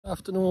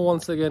Afternoon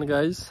once again,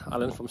 guys.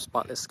 Alan from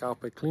Spotless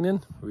Carpet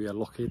Cleaning. We are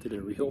located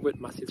in Rehoboth,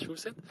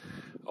 Massachusetts.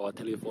 Our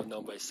telephone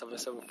number is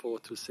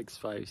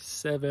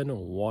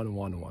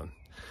 774-265-7111.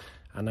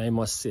 And I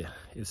must say,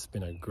 it's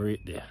been a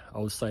great day.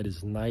 Outside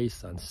is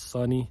nice and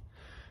sunny.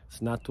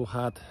 It's not too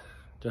hot.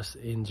 Just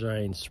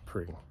enjoying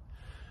spring.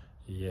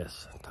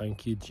 Yes,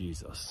 thank you,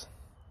 Jesus.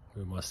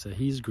 We must say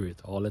he's great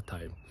all the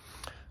time.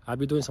 I'll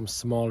be doing some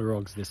small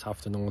rugs this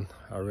afternoon.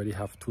 I already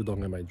have 2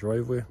 down in my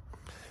driveway.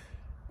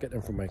 Get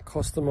them from my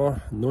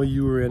customer. No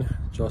urine,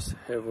 just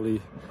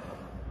heavily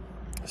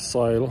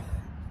soil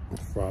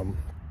from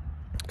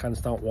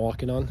constant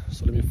walking on.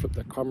 So let me flip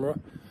the camera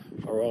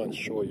around and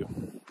show you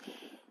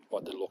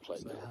what they look like.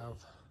 So I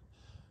have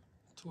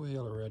 2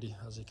 here already.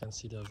 As you can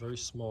see, they're very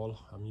small.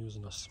 I'm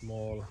using a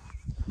small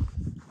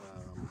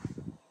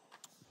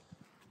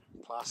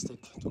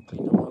plastic to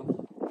clean them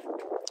on.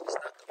 It's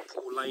not the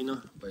pool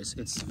liner, but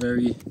it's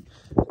very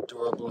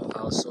durable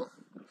also.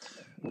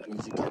 And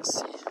as you can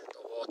see,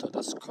 the water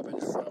that's coming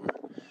from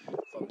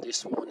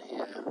this one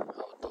here,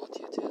 how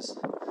dirty it is. So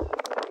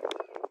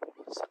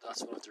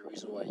that's one of the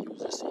reasons why I use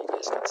this, so you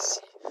guys can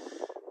see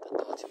the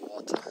dirty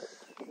water.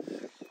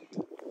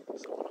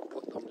 So I'm gonna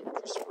put down the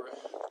pre-spray,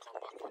 come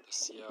back with the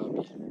CRB,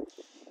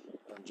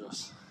 and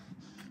just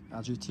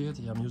agitate.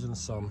 I'm using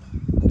some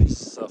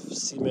pieces of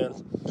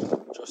cement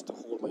just to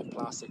hold my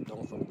plastic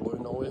down from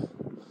blowing away.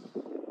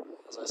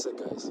 As I said,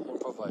 guys,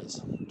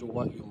 improvise, do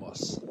what you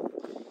must.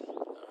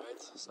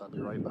 Alright, so I'll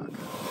be right back.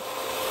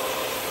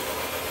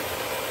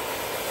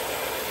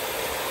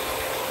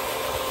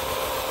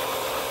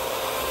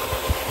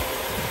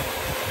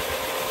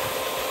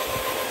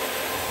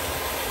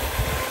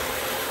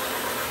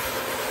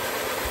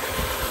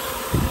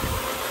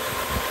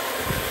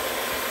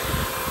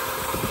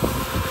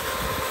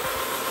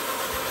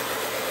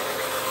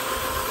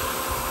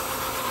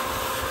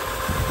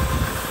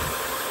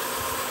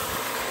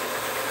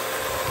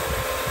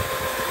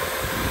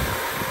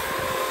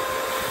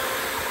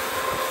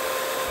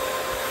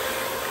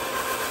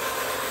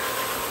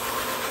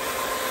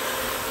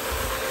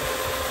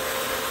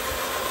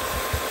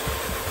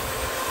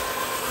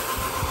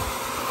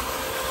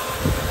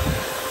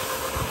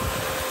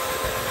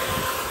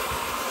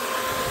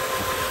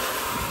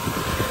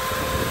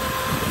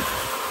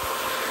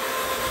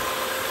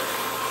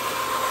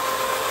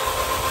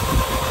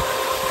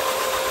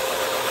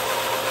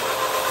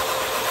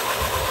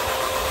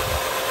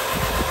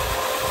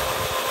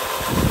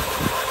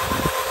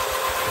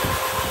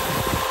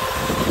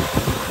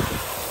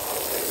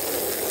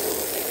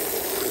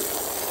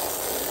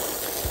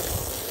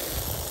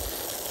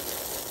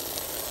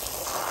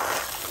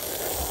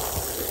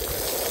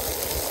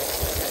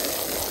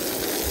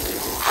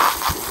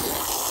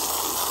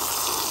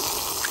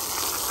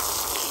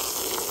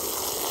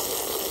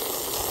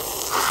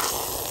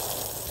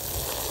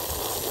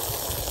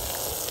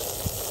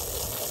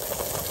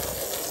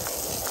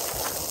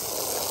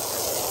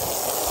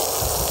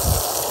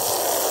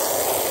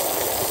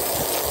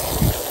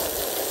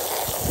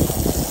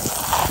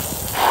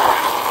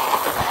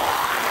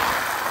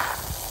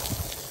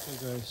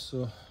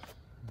 So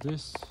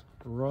this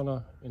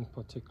runner in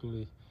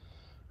particular,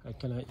 I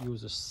cannot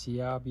use a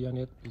CRB on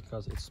it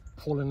because it's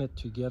pulling it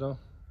together.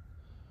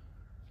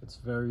 It's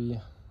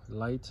very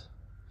light,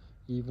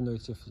 even though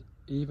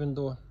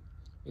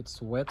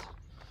it's wet.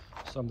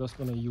 So I'm just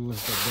going to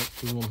use the wet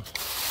broom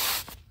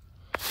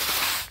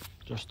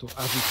just to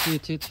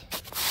agitate it,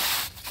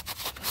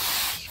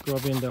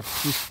 scrub in the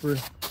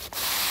pre-spray,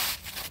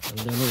 and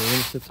then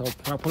rinse it out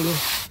properly.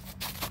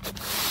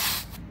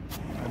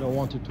 I don't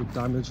want it to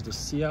damage the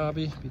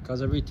CRB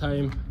because every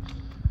time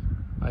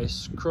I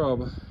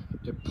scrub,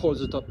 it pulls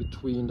it up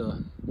between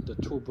the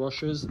 2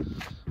 brushes,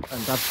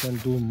 and that can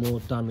do more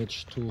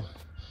damage to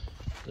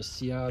the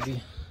CRB.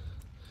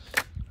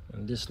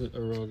 And this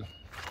little rug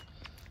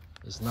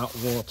is not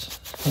worth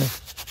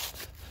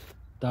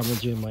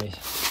damaging my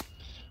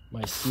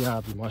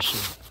CRB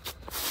machine.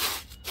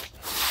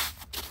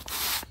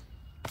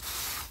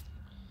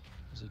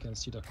 As you can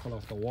see, the color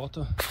of the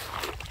water.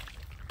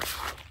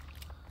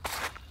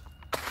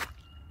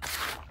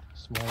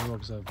 Small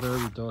rugs are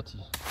very dirty.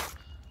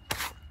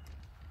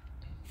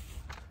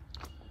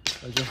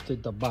 I just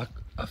take the back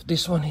of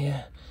this one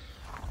here.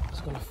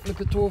 Just gonna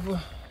flip it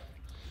over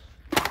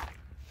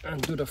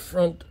and do the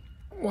front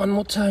one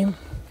more time.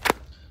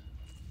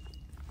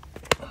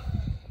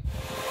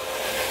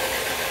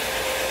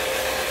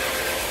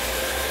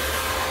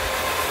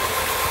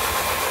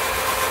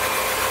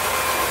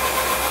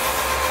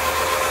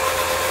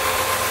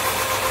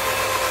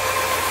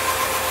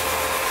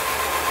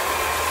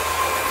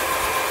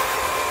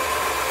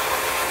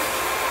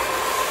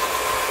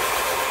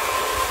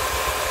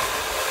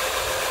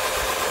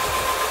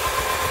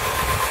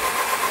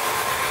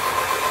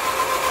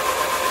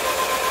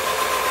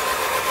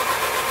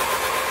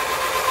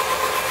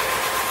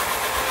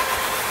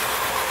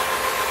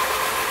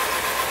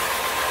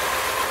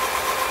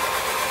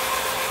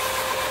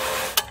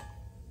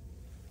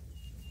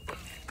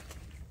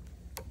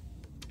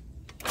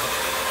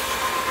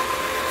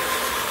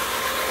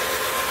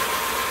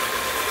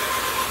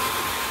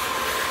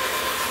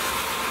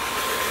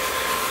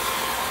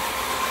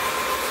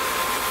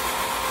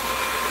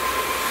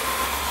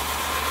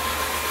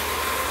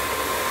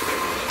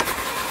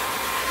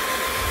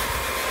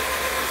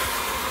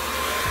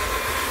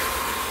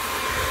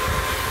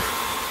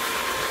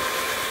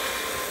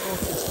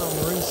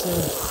 I'm rinsing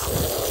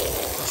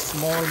a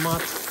small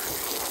mat, a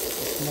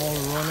small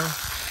runner,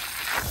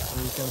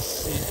 and you can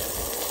see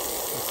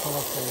the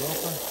colorful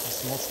water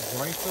is much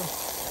brighter,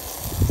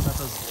 not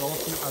as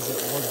dirty as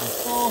it was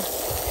before,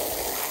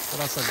 so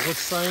that's a good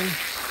sign.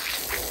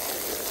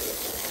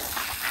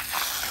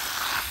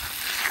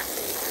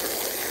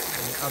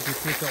 And you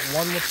agitate it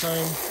one more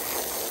time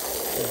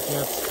to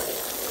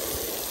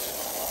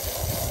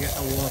get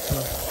the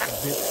water a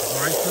bit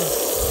brighter,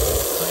 a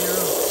bit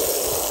clearer.